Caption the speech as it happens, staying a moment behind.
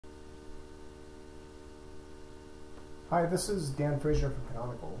Hi, this is Dan Fraser from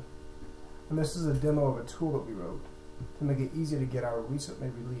Canonical, and this is a demo of a tool that we wrote to make it easy to get our recently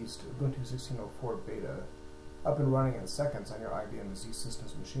released Ubuntu 16.04 beta up and running in seconds on your IBM Z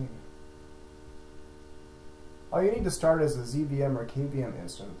Systems machine. All you need to start is a ZVM or KVM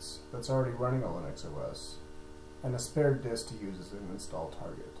instance that's already running a Linux OS, and a spare disk to use as an install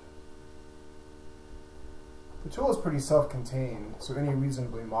target. The tool is pretty self-contained, so any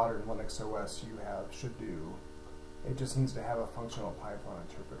reasonably modern Linux OS you have should do. It just needs to have a functional Python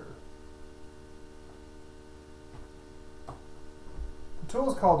interpreter. The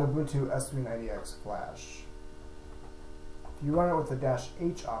tool is called Ubuntu S390X Flash. If you run it with the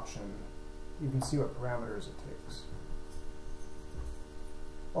 -H option, you can see what parameters it takes.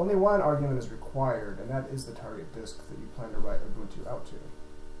 Only one argument is required, and that is the target disk that you plan to write Ubuntu out to.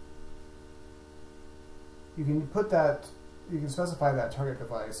 You can specify that target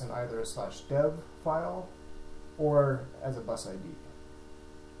device in either a /dev file or as a bus ID.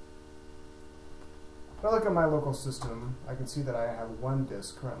 If I look at my local system, I can see that I have one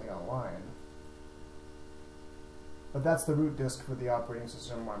disk currently online, but that's the root disk for the operating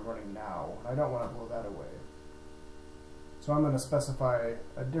system where I'm running now, and I don't want to blow that away. So I'm going to specify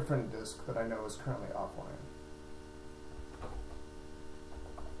a different disk that I know is currently offline.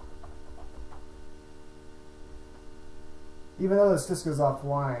 Even though this disk is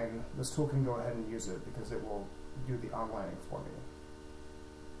offline, this tool can go ahead and use it because it will do the onlining for me.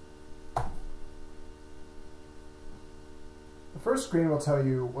 The first screen will tell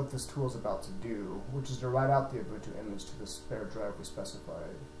you what this tool is about to do, which is to write out the Ubuntu image to the spare drive we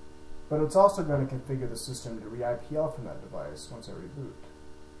specified. But it's also going to configure the system to re-IPL from that device once I reboot.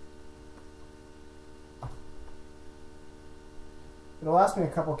 It'll ask me a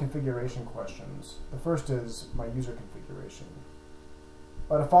couple configuration questions. The first is my user configuration.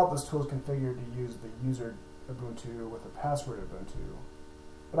 By default, this tool is configured to use the user Ubuntu with a password Ubuntu,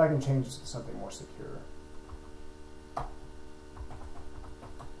 but I can change this to something more secure.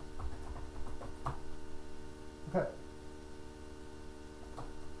 Okay.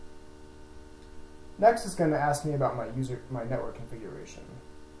 Next, it's going to ask me about my network configuration.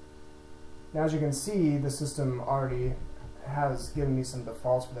 Now, as you can see, the system already has given me some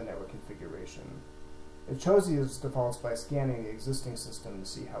defaults for the network configuration. It chose these defaults by scanning the existing system to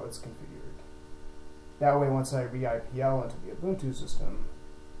see how it's configured. That way, once I re-IPL into the Ubuntu system,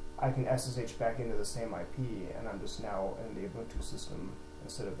 I can SSH back into the same IP, and I'm just now in the Ubuntu system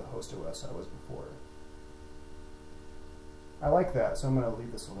instead of the host OS I was before. I like that, so I'm going to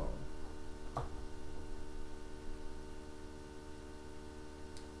leave this alone.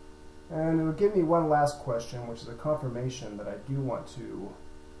 And it will give me one last question, which is a confirmation that I do want to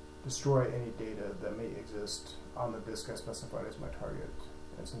destroy any data that may exist on the disk I specified as my target.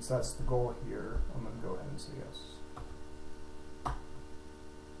 And since that's the goal here, I'm going to go ahead and say yes.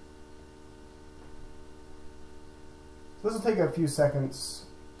 So this will take a few seconds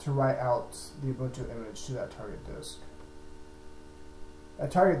to write out the Ubuntu image to that target disk. That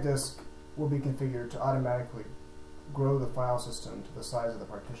target disk will be configured to automatically grow the file system to the size of the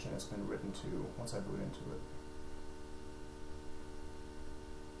partition it's been written to once I boot into it.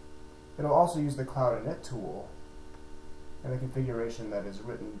 It'll also use the cloud init tool and the configuration that is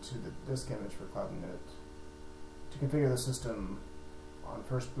written to the disk image for cloud init to configure the system on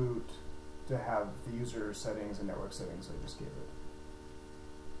first boot to have the user settings and network settings I just gave it.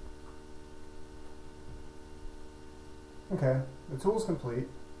 Okay, the tool is complete.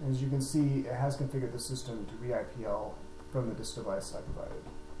 As you can see, it has configured the system to re-IPL from the disk device I provided.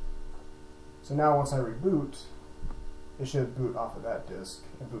 So now once I reboot, it should boot off of that disk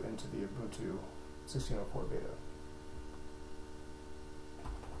and boot into the Ubuntu 16.04 beta.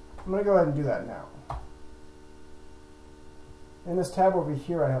 I'm going to go ahead and do that now. In this tab over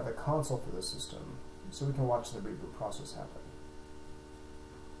here, I have the console for the system, so we can watch the reboot process happen.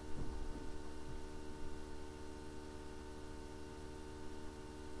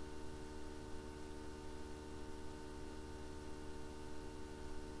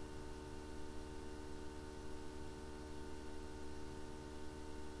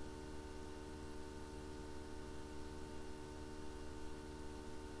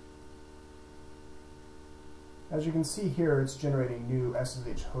 As you can see here, it's generating new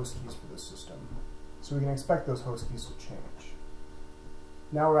SSH host keys for this system, so we can expect those host keys to change.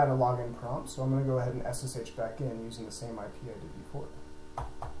 Now we're at a login prompt, so I'm going to go ahead and SSH back in using the same IP I did before.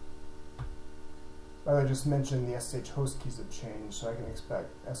 I just mentioned the SSH host keys have changed, so I can expect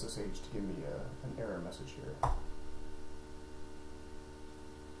SSH to give me an error message here.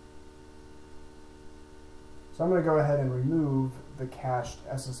 So I'm going to go ahead and remove the cached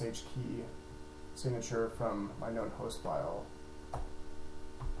SSH key signature from my known host file.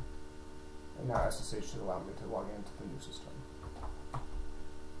 And now SSH should allow me to log into the new system.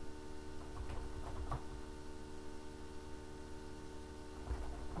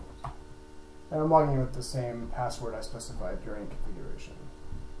 And I'm logging in with the same password I specified during configuration.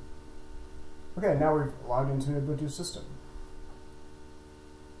 Okay, now we've logged into an Ubuntu system.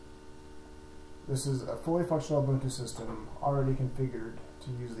 This is a fully functional Ubuntu system already configured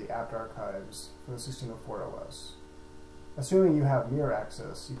to use the apt archives for the 16.04 OS. Assuming you have mirror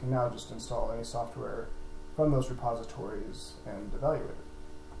access, you can now just install any software from those repositories and evaluate it.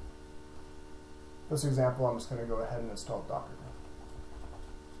 For this example, I'm just going to go ahead and install Docker.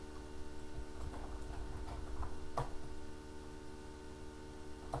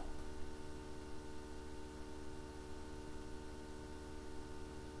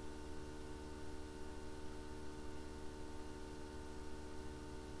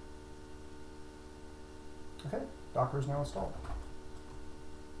 Okay, Docker is now installed.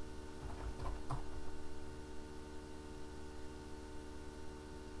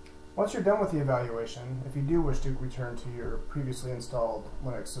 Once you're done with the evaluation, if you do wish to return to your previously installed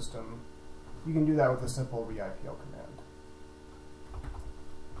Linux system, you can do that with a simple reipl command.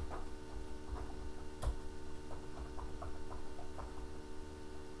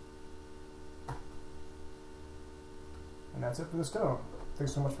 And that's it for this demo.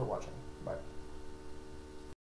 Thanks so much for watching. Bye.